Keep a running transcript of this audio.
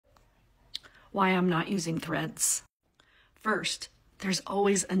why I'm not using Threads. First, there's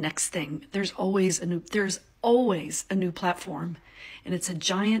always a next thing. There's always a new platform, and it's a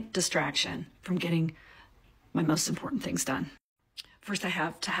giant distraction from getting my most important things done. First, I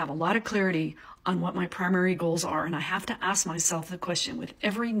have to have a lot of clarity on what my primary goals are, and I have to ask myself the question with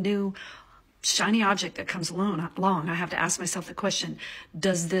every new shiny object that comes along, I have to ask myself the question,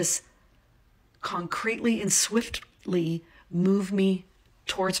 does this concretely and swiftly move me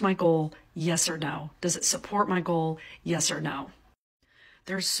towards my goal, yes or no? Does it support my goal, yes or no?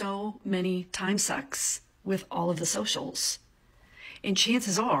 There's so many time sucks with all of the socials. And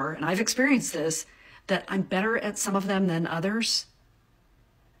chances are, and I've experienced this, that I'm better at some of them than others.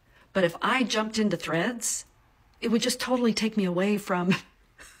 But if I jumped into Threads, it would just totally take me away from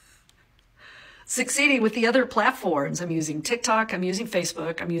succeeding with the other platforms. I'm using TikTok, I'm using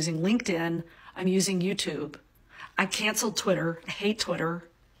Facebook, I'm using LinkedIn, I'm using YouTube. I canceled Twitter. I hate Twitter.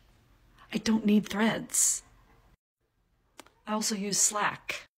 I don't need Threads. I also use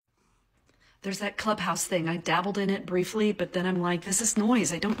Slack. There's that Clubhouse thing. I dabbled in it briefly, but then I'm like, this is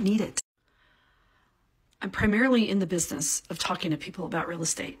noise. I don't need it. I'm primarily in the business of talking to people about real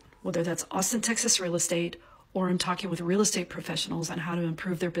estate, whether that's Austin, Texas real estate, or I'm talking with real estate professionals on how to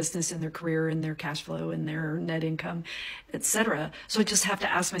improve their business and their career and their cash flow and their net income, etc. So I just have to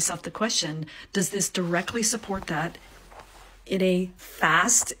ask myself the question, does this directly support that in a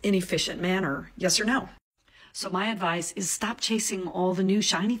fast and efficient manner? Yes or no? So my advice is stop chasing all the new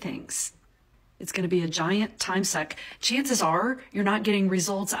shiny things. It's going to be a giant time suck. Chances are you're not getting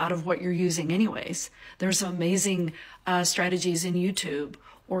results out of what you're using anyways. There's some amazing strategies in YouTube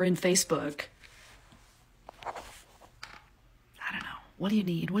or in Facebook. I don't know. What do you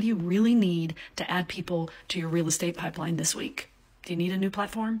need? What do you really need to add people to your real estate pipeline this week? Do you need a new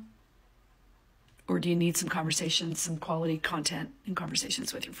platform? Or do you need some conversations, some quality content and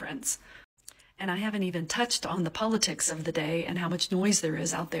conversations with your friends? And I haven't even touched on the politics of the day and how much noise there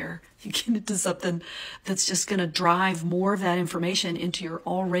is out there. You get into something that's just going to drive more of that information into your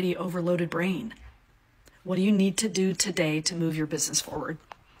already overloaded brain. What do you need to do today to move your business forward?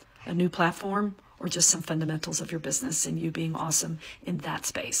 A new platform or just some fundamentals of your business and you being awesome in that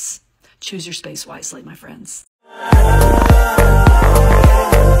space? Choose your space wisely, my friends.